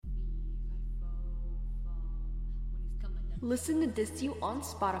Listen to Disyu on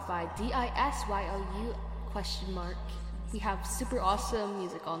Spotify, DISYOU ? We have super awesome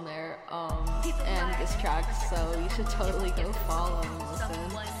music on there, and diss tracks, so you should totally go follow and listen.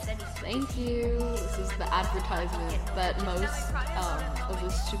 Thank you. This is the advertisement that most of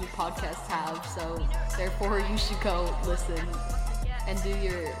the stupid podcasts have, so therefore you should go listen and do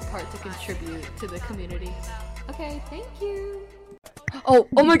your part to contribute to the community. Okay, thank you. Oh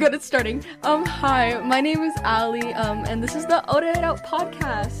my god, it's starting. Hi, my name is Ali, and this is the Oda It Out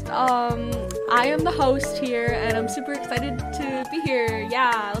podcast. I am the host here, and I'm super excited to be here.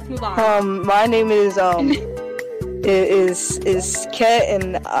 Yeah, let's move on. My name is Ket,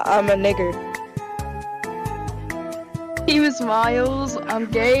 and I'm a nigger. Name is Miles. I'm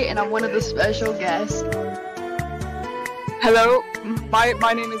gay, and I'm one of the special guests. Hello,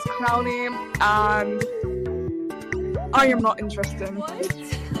 my name is Crowley, and I am not interesting. What?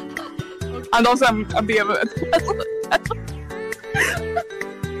 And also, I'm the other.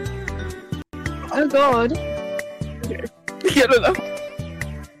 Oh god. Okay. I don't know.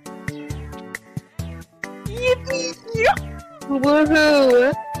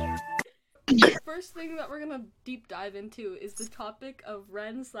 Woohoo! The first thing that we're gonna deep dive into is the topic of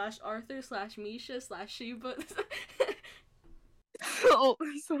Ren/Arthur/Misha/Shiba.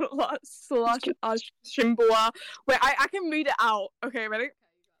 Slash Shimbua. Wait, I can read it out. Okay, ready?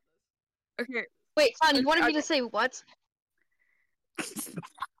 Okay. Wait, Clown, you wanted me to say what?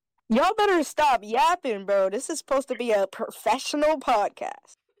 Y'all better stop yapping, bro. This is supposed to be a professional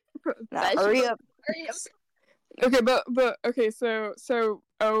podcast. Now hurry up. Okay, but okay, so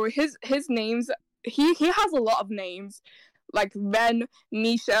his names, he has a lot of names, like Ren,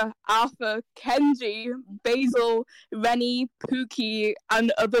 Misha, Arthur, Kenji, Basil, Rennie, Pookie,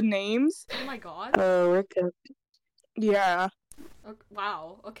 and other names. Oh my god. Oh, okay. Yeah.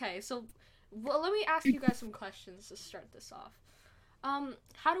 Wow. Okay, so let me ask you guys some questions to start this off.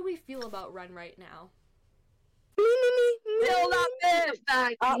 How do we feel about Ren right now? Still not there.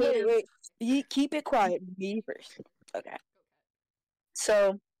 Wait. You keep it quiet. Me first. Okay.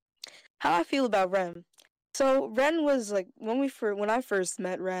 So, how I feel about Ren. So Ren was like when I first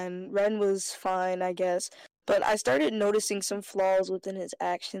met Ren was fine, I guess. But I started noticing some flaws within his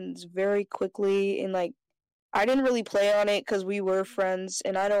actions very quickly, and like I didn't really play on it because we were friends,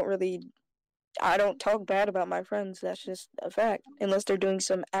 and I don't talk bad about my friends. That's just a fact, unless they're doing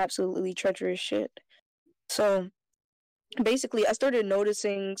some absolutely treacherous shit. So basically, I started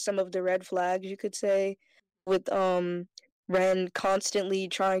noticing some of the red flags, you could say, with Ren constantly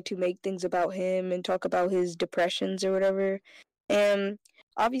trying to make things about him and talk about his depressions or whatever. And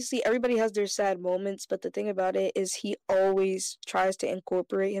obviously, everybody has their sad moments, but the thing about it is he always tries to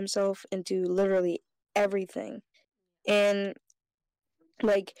incorporate himself into literally everything. And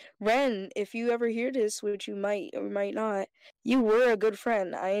like Ren, if you ever hear this, which you might or might not, you were a good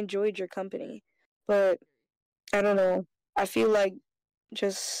friend. I enjoyed your company, but I don't know. I feel like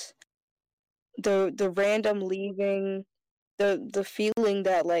just the random leaving, the feeling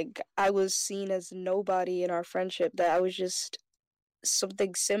that like I was seen as nobody in our friendship, that I was just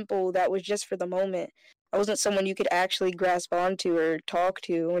something simple that was just for the moment. I wasn't someone you could actually grasp onto or talk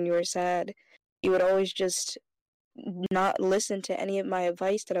to when you were sad. You would always just not listen to any of my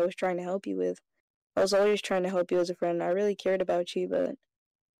advice that I was trying to help you with. I was always trying to help you as a friend. I really cared about you, but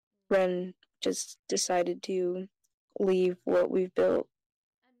Ren just decided to leave what we've built.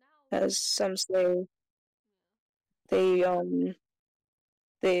 As some say,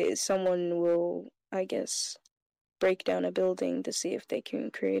 someone will, I guess, break down a building to see if they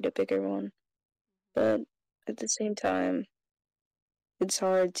can create a bigger one. But at the same time, it's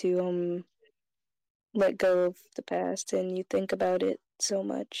hard to let go of the past, and you think about it so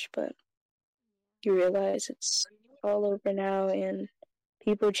much, but you realize it's all over now, and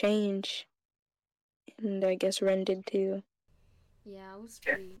people change. And I guess Ren did too. Yeah, it was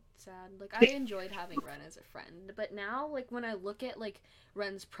pretty sad. Like, I enjoyed having Ren as a friend, but now, like, when I look at, like,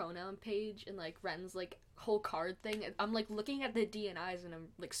 Ren's pronoun page and, like, Ren's, like, whole card thing, I'm, like, looking at the DNIs and I'm,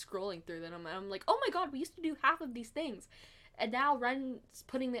 like, scrolling through them, and I'm like, oh my god, we used to do half of these things. And now Ren's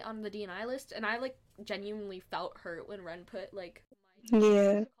putting it on the DNI list, and I, like, genuinely felt hurt when Ren put, like,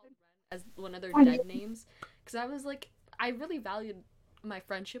 Yeah. as one of their dead names, because I was, like, I really valued my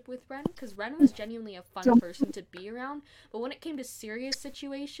friendship with Ren, because Ren was genuinely a fun person to be around, but when it came to serious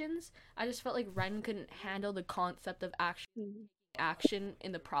situations, I just felt like Ren couldn't handle the concept of action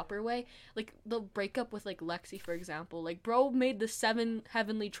in the proper way. Like, the breakup with, like, Lexi, for example, like, bro made the 7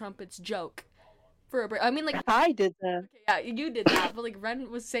 heavenly trumpets joke for a break. I mean, like, I did that. Okay, yeah, you did that, but, like,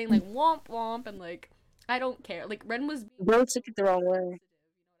 Ren was saying, like, womp womp, and, like, I don't care. Like, Ren was Bro took it the wrong way.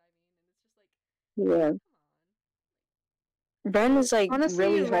 Yeah. Ren is like Honestly,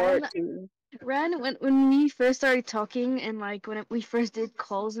 really hard to. Ren, when we first started talking and like when we first did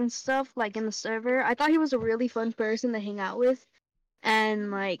calls and stuff, like in the server, I thought he was a really fun person to hang out with,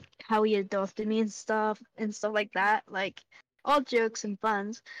 and like how he adopted me and stuff like that, like all jokes and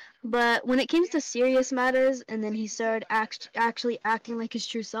funs. But when it came to serious matters, and then he started actually acting like his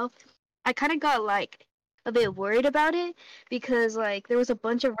true self, I kind of got like a bit worried about it because like there was a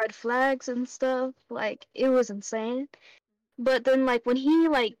bunch of red flags and stuff. Like it was insane. But then like when he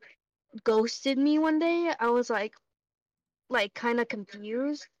like ghosted me one day, I was like kind of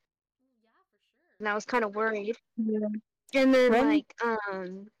confused and I was kind of worried. Yeah. And then Ren, like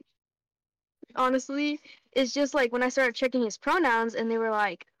honestly, it's just like when I started checking his pronouns and they were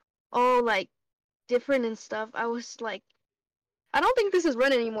like all like different and stuff, I was like, I don't think this is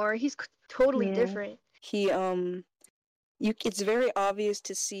Ren anymore. He's totally yeah, different. he it's very obvious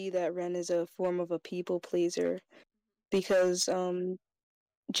to see that Ren is a form of a people pleaser because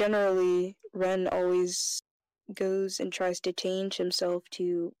generally Ren always goes and tries to change himself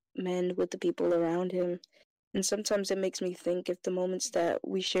to mend with the people around him. And sometimes it makes me think if the moments that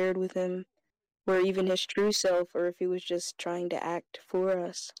we shared with him were even his true self or if he was just trying to act for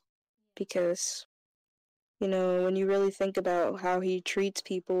us. Because, when you really think about how he treats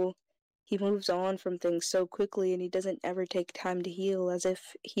people, he moves on from things so quickly and he doesn't ever take time to heal as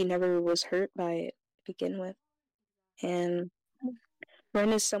if he never was hurt by it to begin with. And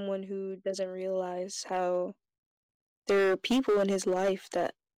Ren is someone who doesn't realize how there are people in his life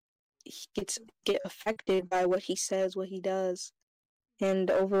that he get affected by what he says, what he does. And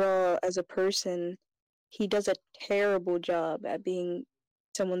overall, as a person, he does a terrible job at being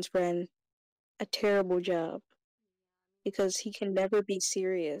someone's friend. A terrible job. Because he can never be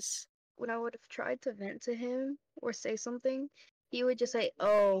serious. When I would have tried to vent to him or say something, he would just say,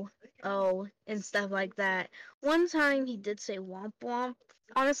 oh, and stuff like that. One time he did say womp womp.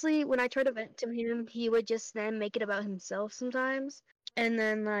 Honestly, when I tried to vent to him, he would just then make it about himself sometimes. And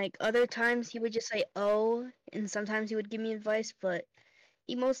then, like, other times he would just say, oh, and sometimes he would give me advice, but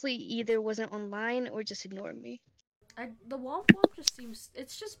he mostly either wasn't online or just ignored me. The womp womp just seems,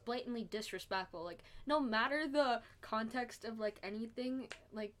 it's just blatantly disrespectful. Like, no matter the context of like anything,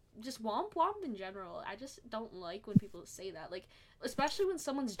 like just womp womp in general, I just don't like when people say that. Like, especially when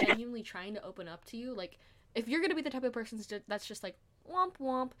someone's genuinely trying to open up to you. Like, if you're gonna be the type of person that's just like womp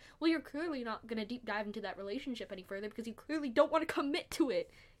womp, well, you're clearly not gonna deep dive into that relationship any further because you clearly don't want to commit to it.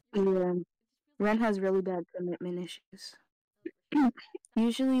 Yeah. Ren has really bad commitment issues.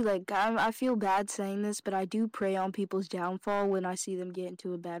 Usually, like, I feel bad saying this, but I do prey on people's downfall when I see them get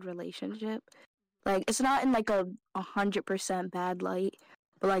into a bad relationship. Like, it's not in like a 100% bad light,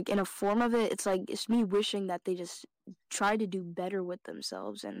 but like in a form of it, it's like it's me wishing that they just try to do better with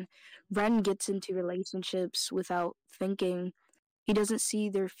themselves. And Ren gets into relationships without thinking. He doesn't see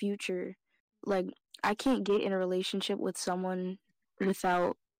their future. Like, I can't get in a relationship with someone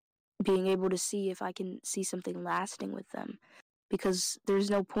without being able to see if I can see something lasting with them. Because there's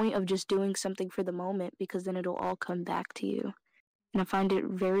no point of just doing something for the moment because then it'll all come back to you. And I find it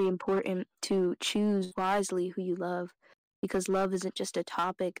very important to choose wisely who you love because love isn't just a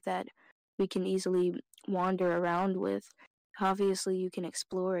topic that we can easily wander around with. Obviously, you can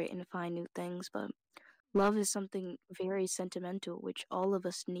explore it and find new things, but love is something very sentimental, which all of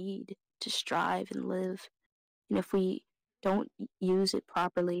us need to strive and live. And if we don't use it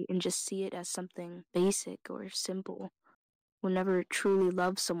properly and just see it as something basic or simple, we'll never truly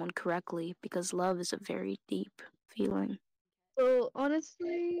love someone correctly because love is a very deep feeling. So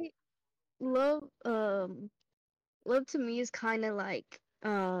honestly, love love to me is kind of like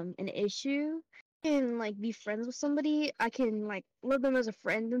an issue. I can like be friends with somebody. I can like love them as a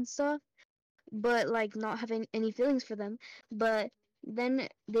friend and stuff, but like not having any feelings for them. But then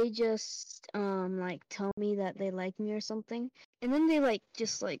they just like tell me that they like me or something, and then they like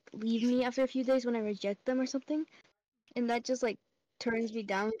just like leave me after a few days when I reject them or something, and that just like turns me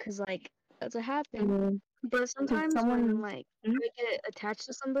down because like that's what happened. Yeah. But If sometimes when someone, like mm, I get attached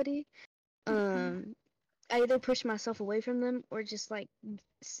to somebody, um I either push myself away from them or just like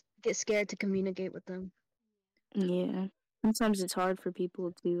get scared to communicate with them. yeah, sometimes it's hard for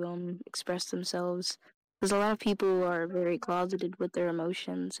people to express themselves because a lot of people are very closeted with their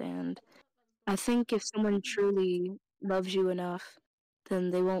emotions, and I think if someone truly loves you enough, then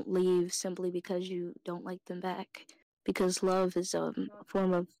they won't leave simply because you don't like them back. Because love is a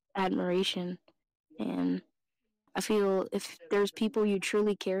form of admiration, and I feel if there's people you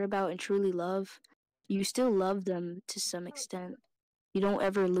truly care about and truly love, you still love them to some extent. You don't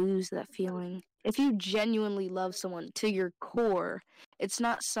ever lose that feeling. If you genuinely love someone to your core, it's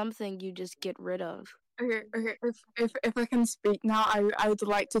not something you just get rid of. Okay. If I can speak now, I would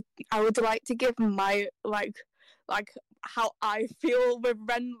like to give my like how I feel with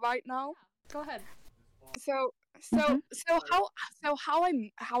Ren right now. Go ahead. So Mhm. how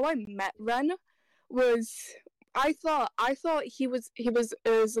I met Ren was I thought he was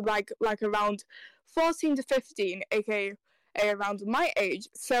like around 14 to 15, aka around my age.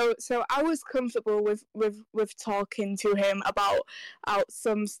 So I was comfortable with talking to him about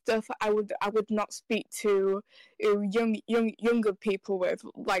some stuff I would not speak to younger people with,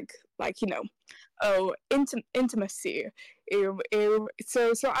 like intimacy.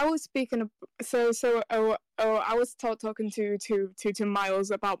 So I was speaking. I was talking to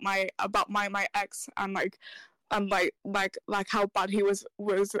Miles about my ex, and like how bad he was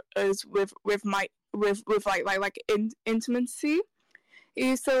is with intimacy.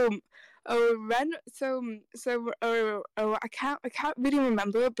 So Ren I can't really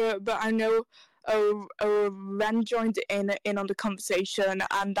remember, but I know Ren joined in on the conversation,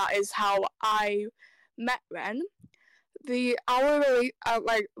 and that is how I met Ren. The our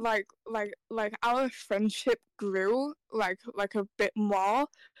our friendship grew like a bit more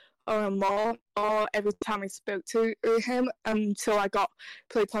or every time I spoke to him, until I got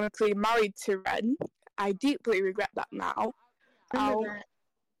platonically married to Ren. I deeply regret that now. Remember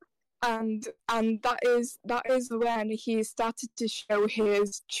I'll, that. and that is when he started to show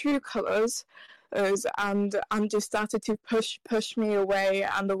his true colors, and just started to push me away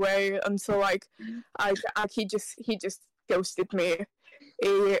and away until he just ghosted me.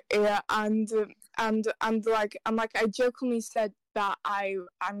 And I jokingly said that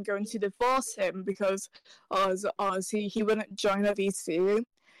I'm going to divorce him because as he wouldn't join a VC.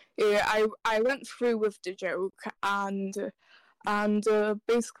 I went through with the joke, and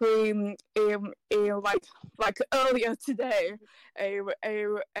basically like earlier today, I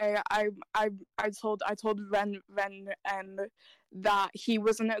told Ren that he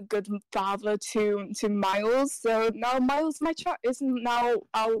wasn't a good father to Miles. So now Miles is now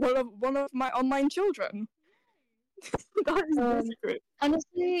one of my online children. That is basically.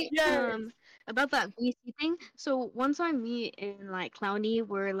 Honestly, Yeah. about that VC thing. So one time, me and like Clowny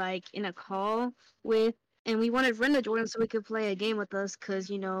were like in a call with, and we wanted Ren to join so we could play a game with us, cause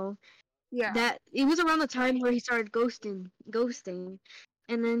Yeah. that it was around the time where he started ghosting,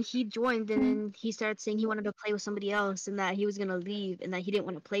 and then he joined, and then he started saying he wanted to play with somebody else, and that he was gonna leave, and that he didn't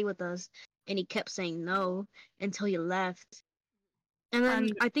want to play with us, and he kept saying no until he left, and then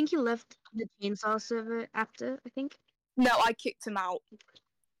And I think he left the chainsaw server after. I think. no, I kicked him out.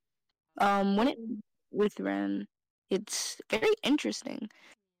 When it with Ren, it's very interesting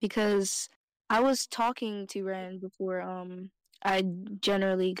because I was talking to Ren before I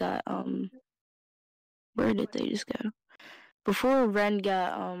generally got where did they just go? Before Ren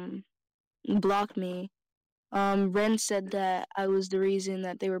got blocked me, Ren said that I was the reason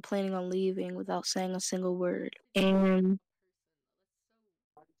that they were planning on leaving without saying a single word. And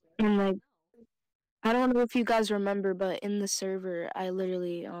like I don't know if you guys remember, but in the server I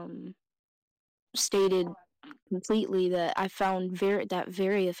literally stated completely that I found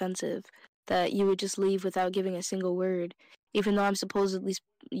very offensive that you would just leave without giving a single word, even though I'm supposedly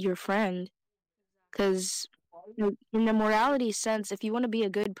your friend. Because in the morality sense, if you want to be a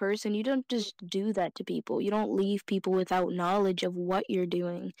good person, you don't just do that to people. You don't leave people without knowledge of what you're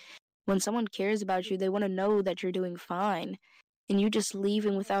doing. When someone cares about you, they want to know that you're doing fine. And you just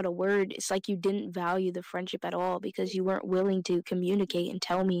leaving without a word, it's like you didn't value the friendship at all because you weren't willing to communicate and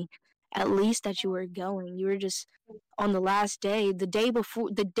tell me at least that you were going. You were just on the last day, the day before,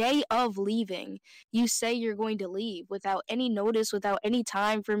 the day of leaving, you say you're going to leave without any notice, without any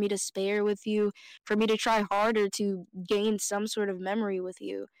time for me to spare with you, for me to try harder to gain some sort of memory with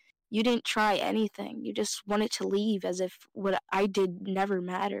you. You didn't try anything. You just wanted to leave as if what I did never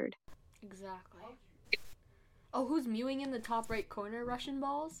mattered. Exactly. Oh, who's mewing in the top right corner, Russian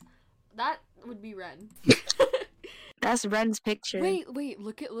balls? That would be Ren. That's Ren's picture. Wait, let's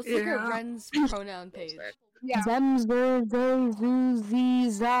look at Ren's pronoun page. Yeah.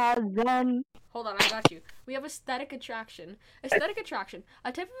 Hold on, I got you. We have aesthetic attraction. Aesthetic attraction,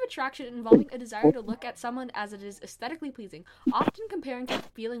 a type of attraction involving a desire to look at someone as it is aesthetically pleasing, often comparing to the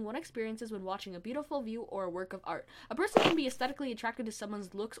feeling one experiences when watching a beautiful view or a work of art. A person can be aesthetically attracted to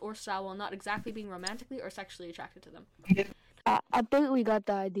someone's looks or style while not exactly being romantically or sexually attracted to them. I think we got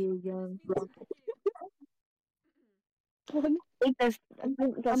the idea again. I think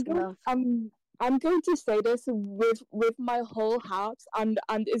that's enough. I'm going to say this with my whole heart, and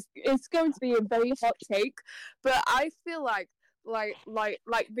it's going to be a very hot take, but I feel like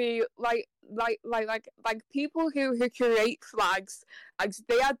people who create flags, like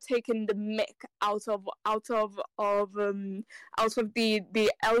they are taking the mick out of the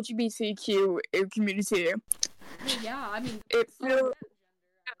LGBTQ community. Well, yeah, I mean, It feels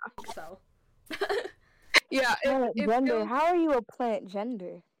I think so. yeah, Plant it gender. feels How are you a plant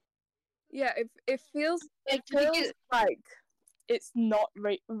gender? yeah, it feels Like, to make feels it, like it's not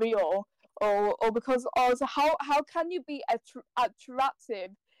real, or because also how can you be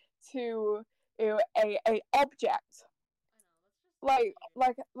attractive to a object like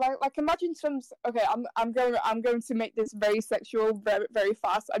imagine some okay I'm going to make this very sexual very very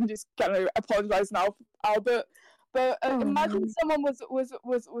fast. I'm just gonna apologize now, Albert, but imagine someone was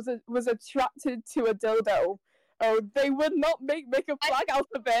attracted to a dildo. Oh, they would not make a flag out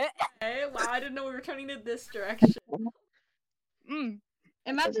of it. Hey, wow, I didn't know we were turning in this direction.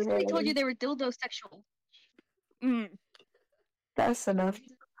 imagine somebody told you they were dildo sexual. That's enough.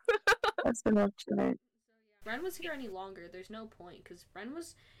 That's enough tonight. Ren was here any longer, there's no point, because Ren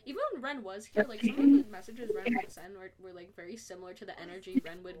was, even when Ren was here, like, some of the messages Ren would send were like, very similar to the energy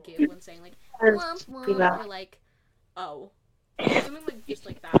Ren would give when saying, like, womp womp, or, like, oh. Something, like, just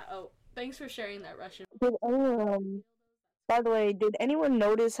like that. Oh, thanks for sharing that, Russian. Did anyone, by the way, did anyone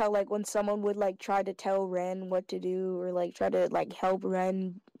notice how, like, when someone would, like, try to tell Ren what to do or, like, try to, like, help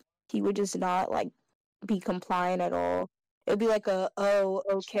Ren, he would just not, like, be compliant at all? It'd be like a, oh,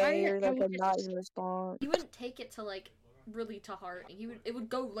 okay, or, like, a not in response. He wouldn't take it to, like, really to heart, and it would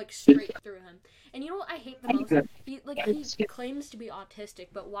go, like, straight through him. And you know what I hate the most? He claims to be autistic,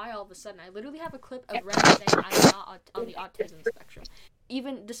 but why all of a sudden? I literally have a clip of Ren saying I'm not on the autism spectrum.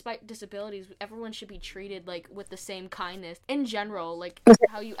 Even despite disabilities, everyone should be treated, like, with the same kindness. In general, like,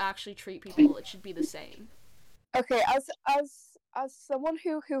 how you actually treat people, it should be the same. Okay, as someone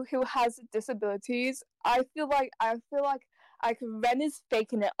who has disabilities, I feel like Ren is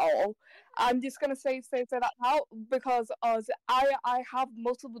faking it all. I'm just gonna say that now because as I have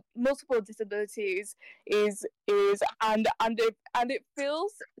multiple disabilities and it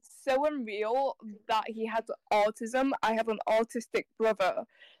feels so unreal that he has autism. I have an autistic brother.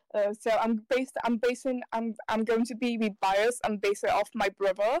 So I'm going to be biased and base it off my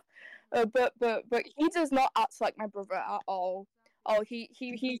brother. But he does not act like my brother at all. Oh, he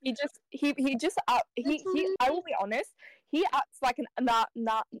just I will be honest. He acts like not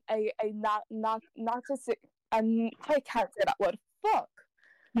narcissistic. I can't say that word. Fuck.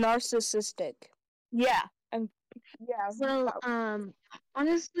 Narcissistic. Yeah, and yeah. Well,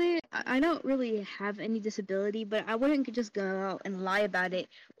 honestly, I don't really have any disability, but I wouldn't just go out and lie about it.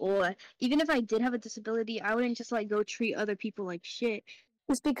 Or even if I did have a disability, I wouldn't just like go treat other people like shit.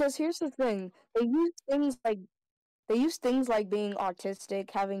 It's because here's the thing. They use things like being autistic,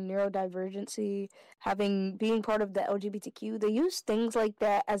 having neurodivergency, being part of the LGBTQ. They use things like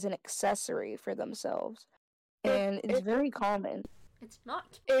that as an accessory for themselves. And it's very common. It's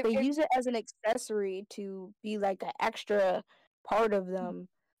not. They use it as an accessory to be like an extra part of them.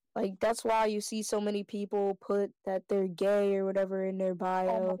 Like that's why you see so many people put that they're gay or whatever in their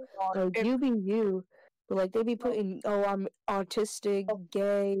bio. Like you be you. But like they be putting, oh, I'm autistic,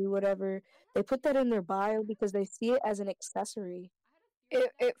 gay, whatever. They put that in their bio because they see it as an accessory.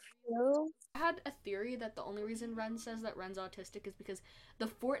 It feels. I had a theory that the only reason Ren says that Ren's autistic is because the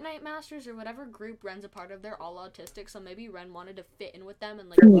Fortnite Masters or whatever group Ren's a part of, they're all autistic, so maybe Ren wanted to fit in with them and,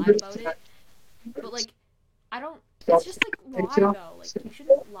 like, lie about it. But, like, I don't... It's just, like, why, though? Like, you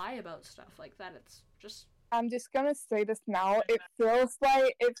shouldn't lie about stuff like that. It's just... I'm just gonna say this now. It feels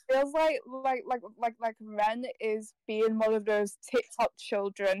like Ren is being one of those TikTok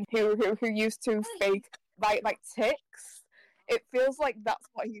children who used to fake like tics. It feels like that's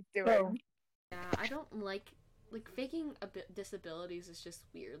what he's doing. Yeah, I don't like faking disabilities is just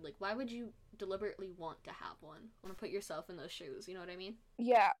weird. Like, why would you deliberately want to have one? Want to put yourself in those shoes? You know what I mean?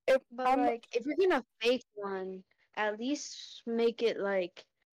 Yeah, But like, if you're gonna fake one, at least make it like,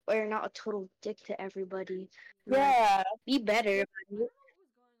 or you're not a total dick to everybody. Yeah, like, be better.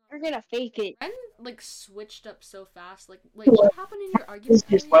 You're gonna fake it. Ren like switched up so fast. Like what happened in your argument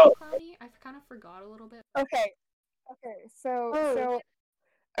earlier, Clowny? I kind of forgot a little bit. Okay. So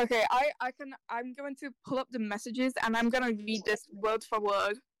okay, I'm going to pull up the messages and I'm gonna read this word for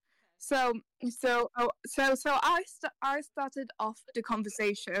word. So I started off the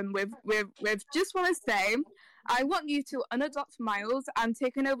conversation with just want to say I want you to unadopt Miles and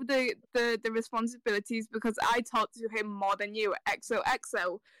taking over the responsibilities because I talk to him more than you,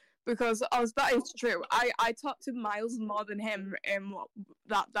 XOXO. Because that is true. I talk to Miles more than him in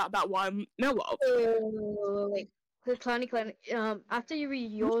that one know of. Wait. Clowny, after you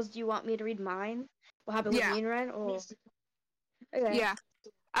read yours, do you want me to read mine? What happened with me and Ren? Or... Okay. Yeah.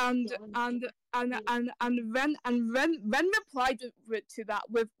 And Ren replied to that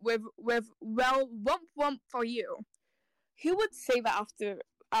with well, wump for you. Who would say that after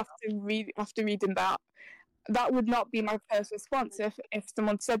reading that? That would not be my first response if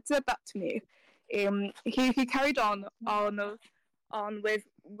someone said that to me. He carried on with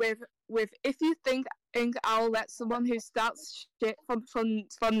if you think I'll let someone who starts shit for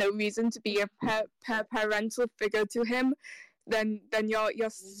no reason to be a parental figure to him, then you're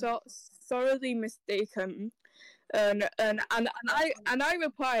sorely mistaken. And I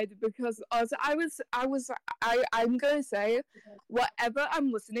replied because as I'm gonna say whatever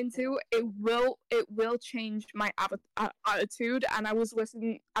I'm listening to, it will change my attitude. And I was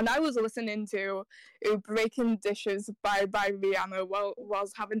listening to Breaking Dishes by Rihanna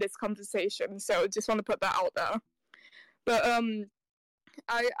whilst having this conversation. So just want to put that out there. But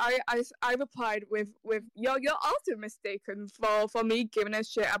I replied with you're also mistaken for me giving a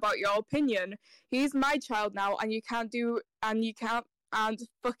shit about your opinion. He's my child now, and you can't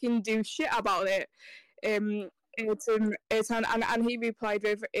fucking do shit about it. And he replied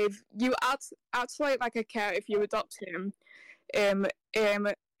with, if you act like I care if you adopt him. And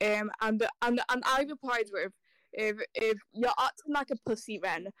I replied with, if you're acting like a pussy,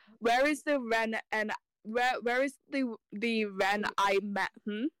 Ren, where is the Ren and where is the Ren I met?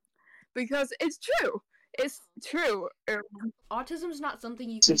 Because it's true. It's true. Autism is not something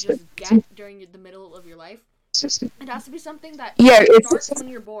you can just get during the middle of your life. It has to be something that starts when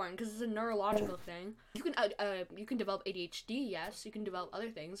you're born, because it's a neurological thing. You can develop ADHD, yes, you can develop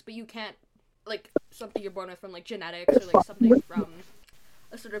other things, but you can't, like, something you're born with from, like, genetics, or, like, something from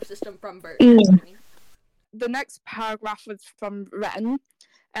a sort of system from birth. You know what I mean? The next paragraph was from Ren,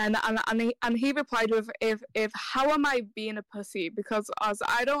 and he replied with, if how am I being a pussy? Because as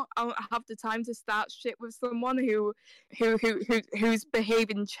I don't have the time to start shit with someone who's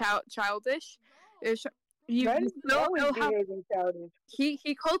behaving childish. Ren is always behaving childish.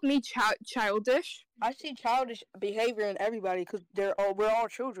 He called me childish. I see childish behavior in everybody because we're all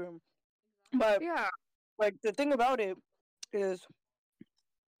children. But Yeah, like the thing about it is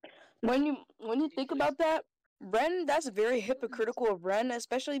when you think about that, Ren, that's very hypocritical of Ren,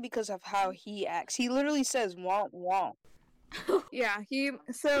 especially because of how he acts. He literally says "womp womp." yeah. He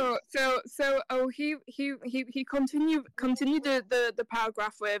continued the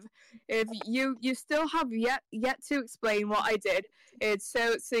paragraph with, if you still have yet to explain what I did. It's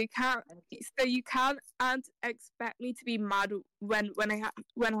so you can't expect me to be mad when I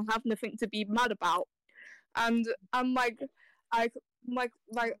have nothing to be mad about. And I'm I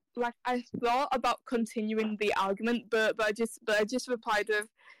I thought about continuing the argument, but I just replied with,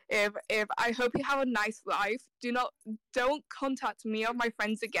 if I hope you have a nice life. Don't contact me or my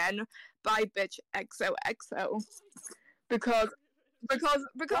friends again. Bye, bitch. XOXO. Because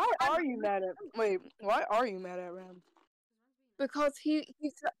Why are you mad at? Wait, why are you mad at Ren? because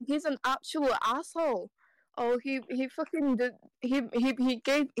he's an actual asshole. Oh, he fucking did. He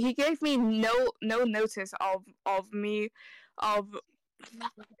gave me no notice of me of.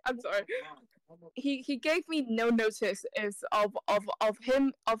 I'm sorry. He gave me no notice is of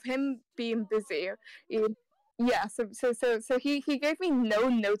him being busy. Yeah, so he gave me no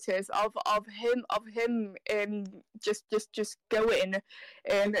notice of him just going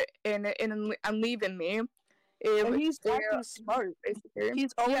and leaving me. And he's acting smart.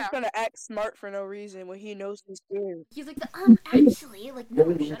 He's always gonna act smart for no reason when he knows he's scared. He's like, actually, like,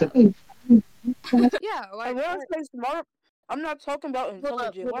 no, shut up. Yeah, And when I say smart, I'm not talking about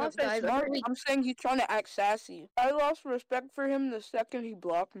intelligent. When I say smart, I'm saying he's trying to act sassy. I lost respect for him the second he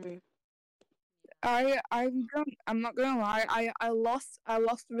blocked me. I'm not gonna lie. I lost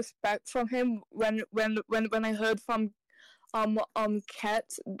respect from him when I heard from Ket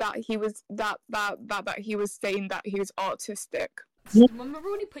that he was that he was saying that he was autistic. Remember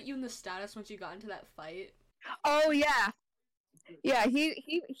when he put you in the status once you got into that fight? Oh yeah. Yeah,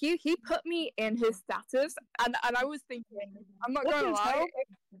 he put me in his status, and I was thinking, I'm not gonna lie.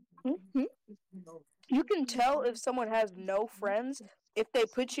 You can tell if someone has no friends if they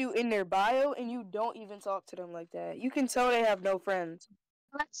put you in their bio and you don't even talk to them like that. You can tell they have no friends.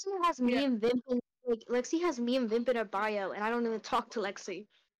 Lexi has me and Vimp Lexi has me and Vimp in her bio, and I don't even talk to Lexi.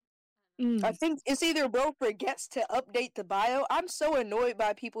 I think it's either bro forgets to update the bio. I'm so annoyed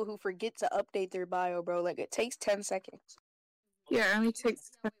by people who forget to update their bio, bro. Like, it takes 10 seconds. Yeah, it only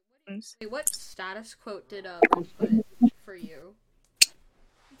takes seconds. Wait, what status quote did Vin put for you?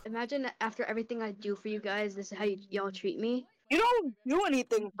 Imagine after everything I do for you guys, this is how y'all treat me. You don't do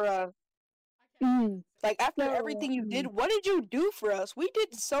anything for us. Like, after everything you did, what did you do for us? We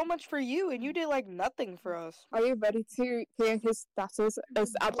did so much for you, and you did, like, nothing for us. Are you ready to hear his status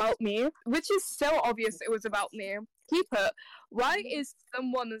is about me? Which is so obvious it was about me. He put, why is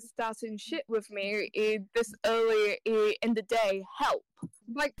someone starting shit with me this early in the day? Help.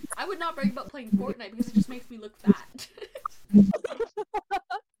 Like, I would not brag about playing Fortnite because it just makes me look fat.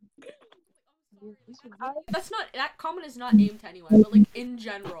 That comment is not aimed to anyone, but like in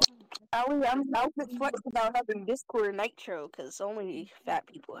general. Ali, I'm out to flex about having Discord Nitro, because only fat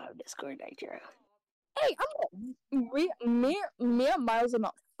people have Discord Nitro. hey, me and Miles are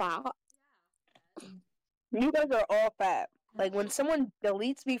not fat. You guys are all fat. Like, when someone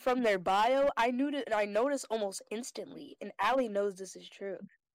deletes me from their bio, I notice almost instantly, and Ali knows this is true.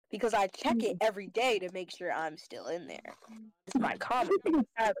 Because I check it every day to make sure I'm still in there. It's my common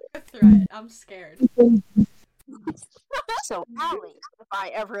habit. Threat. I'm scared. So, Ali, if I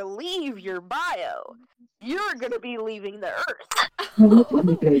ever leave your bio, you're gonna be leaving the earth.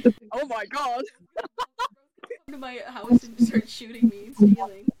 Oh my god. Come to my house and start shooting me and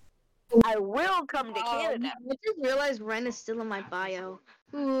stealing. I will come to Canada. I just realized Ren is still in my bio.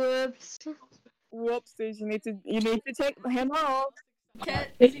 Whoops. Whoopsies, you need to take him off. Cat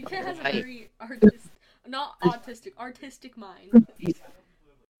has a very artistic mind.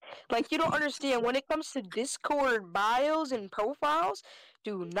 Like, you don't understand, when it comes to Discord bios and profiles,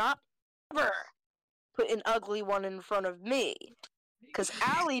 do not ever put an ugly one in front of me. Because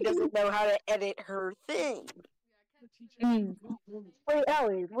Ali doesn't know how to edit her thing. Wait,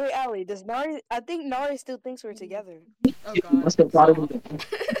 Ali, does Nari... I think Nari still thinks we're together. Oh god. Stop.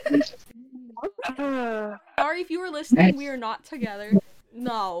 Sorry if you were listening, we are not together.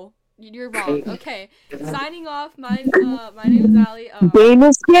 No. You're wrong. Okay. Signing off, my name is Ali. Game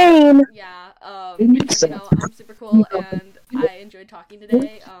is game! Yeah, you know, I'm super cool and I enjoyed talking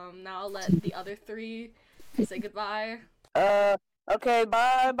today. Now I'll let the other three say goodbye. Okay,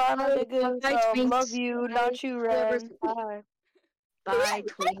 bye, my niggas. Bye, Love you, not you, Ren. Bye. Bye,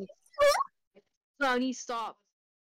 please. Brownie, stop.